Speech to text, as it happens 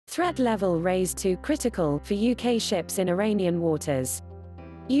Threat level raised to critical for UK ships in Iranian waters.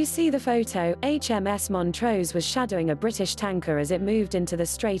 You see the photo. HMS Montrose was shadowing a British tanker as it moved into the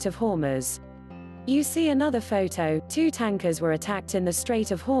Strait of Hormuz. You see another photo. 2 tankers were attacked in the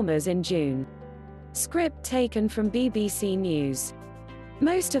Strait of Hormuz in June. Script taken from BBC News.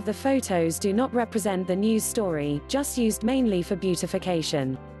 Most of the photos do not represent the news story, just used mainly for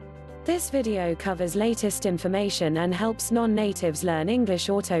beautification. This video covers latest information and helps non-natives learn English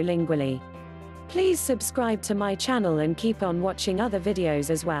autolingually. Please subscribe to my channel and keep on watching other videos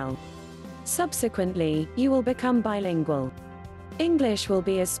as well. Subsequently, you will become bilingual. English will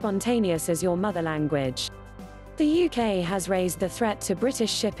be as spontaneous as your mother language. The UK has raised the threat to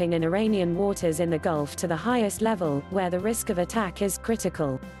British shipping in Iranian waters in the Gulf to the highest level, where the risk of attack is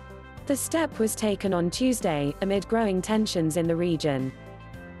critical. The step was taken on Tuesday, amid growing tensions in the region.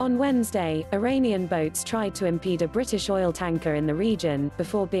 On Wednesday, Iranian boats tried to impede a British oil tanker in the region,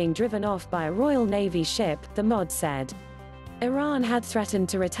 before being driven off by a Royal Navy ship, the MOD said. Iran had threatened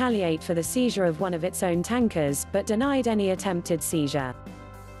to retaliate for the seizure of one of its own tankers, but denied any attempted seizure.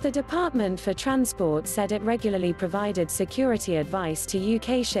 The Department for Transport said it regularly provided security advice to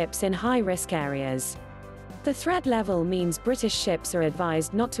UK ships in high-risk areas. The threat level means British ships are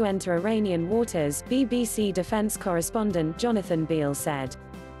advised not to enter Iranian waters, BBC defense correspondent Jonathan Beale said.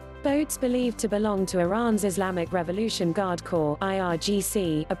 Boats believed to belong to Iran's Islamic Revolution Guard Corps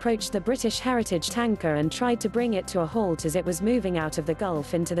 (IRGC) approached the British Heritage tanker and tried to bring it to a halt as it was moving out of the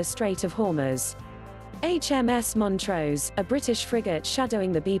Gulf into the Strait of Hormuz. HMS Montrose, a British frigate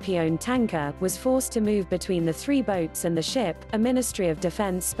shadowing the BP-owned tanker, was forced to move between the 3 boats and the ship, a Ministry of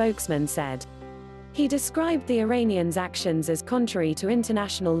Defense spokesman said. He described the Iranians' actions as contrary to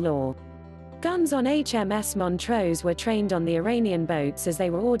international law. Guns on HMS Montrose were trained on the Iranian boats as they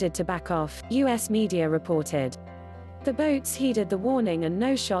were ordered to back off, US media reported. The boats heeded the warning and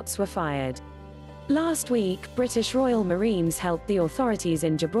no shots were fired. Last week, British Royal Marines helped the authorities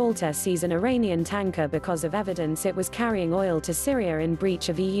in Gibraltar seize an Iranian tanker because of evidence it was carrying oil to Syria in breach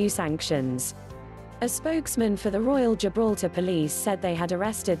of EU sanctions. A spokesman for the Royal Gibraltar Police said they had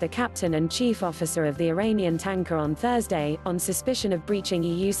arrested the captain and chief officer of the Iranian tanker on Thursday, on suspicion of breaching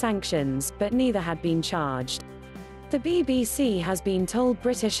EU sanctions, but neither had been charged. The BBC has been told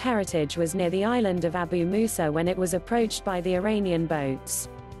British Heritage was near the island of Abu Musa when it was approached by the Iranian boats.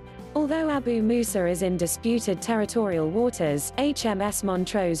 Although Abu Musa is in disputed territorial waters, HMS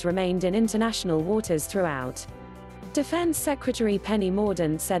Montrose remained in international waters throughout. Defense Secretary Penny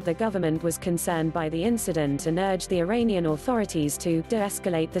Mordaunt said the government was concerned by the incident and urged the Iranian authorities to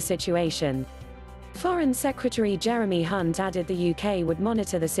de-escalate the situation. Foreign Secretary Jeremy Hunt added the UK would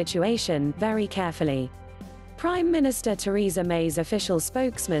monitor the situation very carefully. Prime Minister Theresa May's official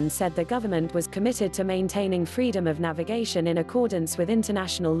spokesman said the government was committed to maintaining freedom of navigation in accordance with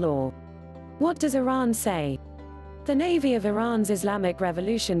international law. What does Iran say? The Navy of Iran's Islamic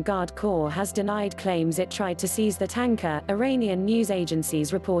Revolution Guard Corps has denied claims it tried to seize the tanker, Iranian news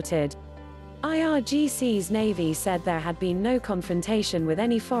agencies reported. IRGC's Navy said there had been no confrontation with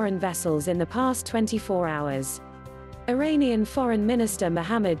any foreign vessels in the past 24 hours. Iranian Foreign Minister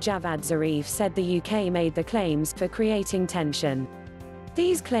Mohammad Javad Zarif said the UK made the claims for creating tension.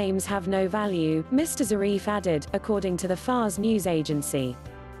 These claims have no value, Mr. Zarif added, according to the Fars news agency.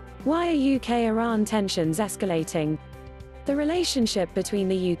 Why are UK-Iran tensions escalating? The relationship between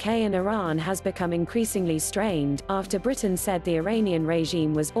the UK and Iran has become increasingly strained, after Britain said the Iranian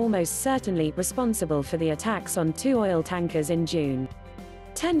regime was almost certainly responsible for the attacks on 2 oil tankers in June.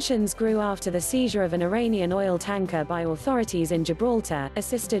 Tensions grew after the seizure of an Iranian oil tanker by authorities in Gibraltar,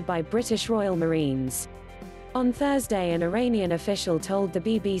 assisted by British Royal Marines. On Thursday, an Iranian official told the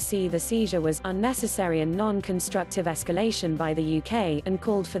BBC the seizure was unnecessary and non-constructive escalation by the UK and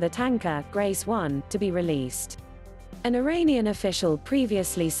called for the tanker, Grace 1, to be released. An Iranian official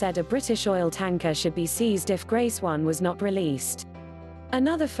previously said a British oil tanker should be seized if Grace 1 was not released.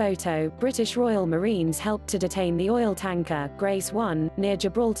 Another photo, British Royal Marines helped to detain the oil tanker, Grace 1, near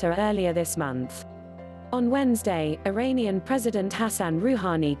Gibraltar earlier this month. On Wednesday, Iranian President Hassan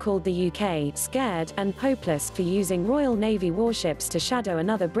Rouhani called the UK scared and hopeless for using Royal Navy warships to shadow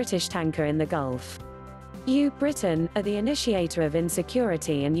another British tanker in the Gulf. You, Britain, are the initiator of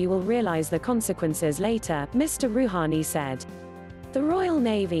insecurity and you will realise the consequences later, Mr. Rouhani said. The Royal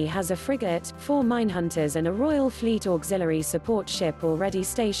Navy has a frigate, 4 minehunters and a Royal Fleet Auxiliary Support ship already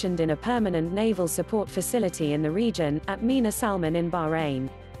stationed in a permanent naval support facility in the region, at Mina Salman in Bahrain.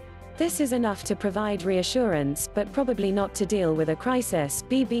 This is enough to provide reassurance, but probably not to deal with a crisis,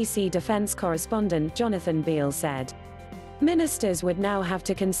 BBC defense correspondent Jonathan Beale said. Ministers would now have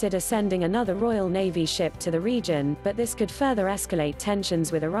to consider sending another Royal Navy ship to the region, but this could further escalate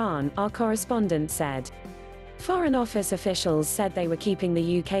tensions with Iran, our correspondent said. Foreign Office officials said they were keeping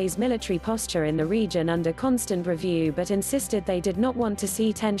the UK's military posture in the region under constant review but insisted they did not want to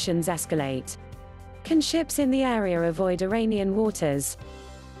see tensions escalate. Can ships in the area avoid Iranian waters?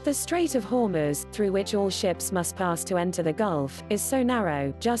 The Strait of Hormuz, through which all ships must pass to enter the Gulf, is so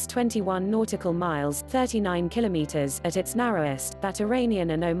narrow, just 21 nautical miles (39 kilometers) at its narrowest, that Iranian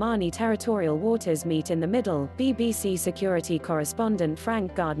and Omani territorial waters meet in the middle, BBC security correspondent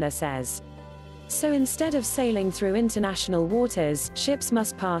Frank Gardner says. So instead of sailing through international waters, ships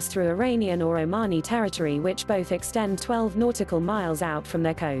must pass through Iranian or Omani territory, which both extend 12 nautical miles out from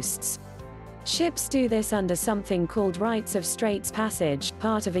their coasts. Ships do this under something called Rights of Straits Passage,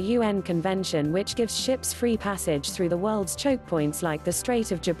 part of a UN convention which gives ships free passage through the world's choke points like the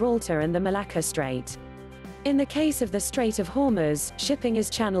Strait of Gibraltar and the Malacca Strait. In the case of the Strait of Hormuz, shipping is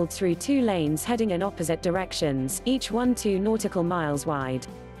channeled through two lanes heading in opposite directions, each one 2 nautical miles wide.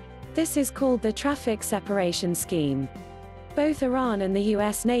 This is called the Traffic Separation Scheme. Both Iran and the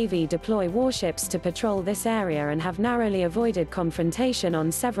US Navy deploy warships to patrol this area and have narrowly avoided confrontation on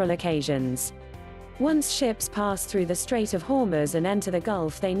several occasions. Once ships pass through the Strait of Hormuz and enter the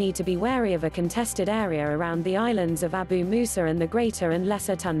Gulf, they need to be wary of a contested area around the islands of Abu Musa and the Greater and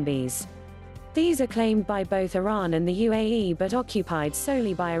Lesser Tunbs. These are claimed by both Iran and the UAE but occupied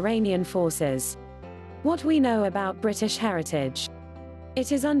solely by Iranian forces. What we know about British heritage.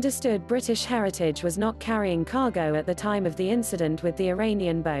 It is understood British Heritage was not carrying cargo at the time of the incident with the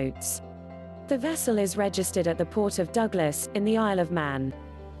Iranian boats. The vessel is registered at the port of Douglas, in the Isle of Man.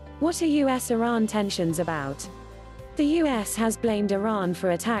 What are US-Iran tensions about? The US has blamed Iran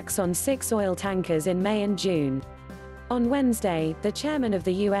for attacks on 6 oil tankers in May and June. On Wednesday, the chairman of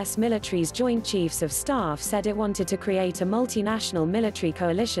the US military's Joint Chiefs of Staff said it wanted to create a multinational military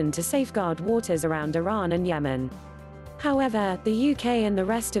coalition to safeguard waters around Iran and Yemen. However, the UK and the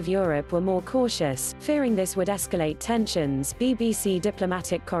rest of Europe were more cautious, fearing this would escalate tensions, BBC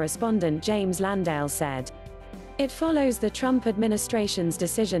diplomatic correspondent James Landale said. It follows the Trump administration's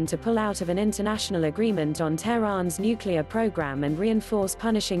decision to pull out of an international agreement on Tehran's nuclear program and reinforce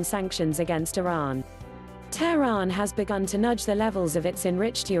punishing sanctions against Iran. Tehran has begun to nudge the levels of its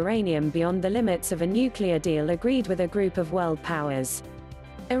enriched uranium beyond the limits of a nuclear deal agreed with a group of world powers.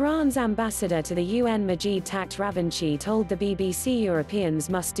 Iran's ambassador to the UN Majid Takht Ravanchi told the BBC Europeans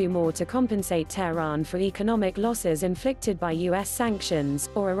must do more to compensate Tehran for economic losses inflicted by US sanctions,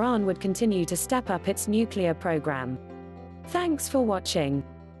 or Iran would continue to step up its nuclear program. Thanks for watching.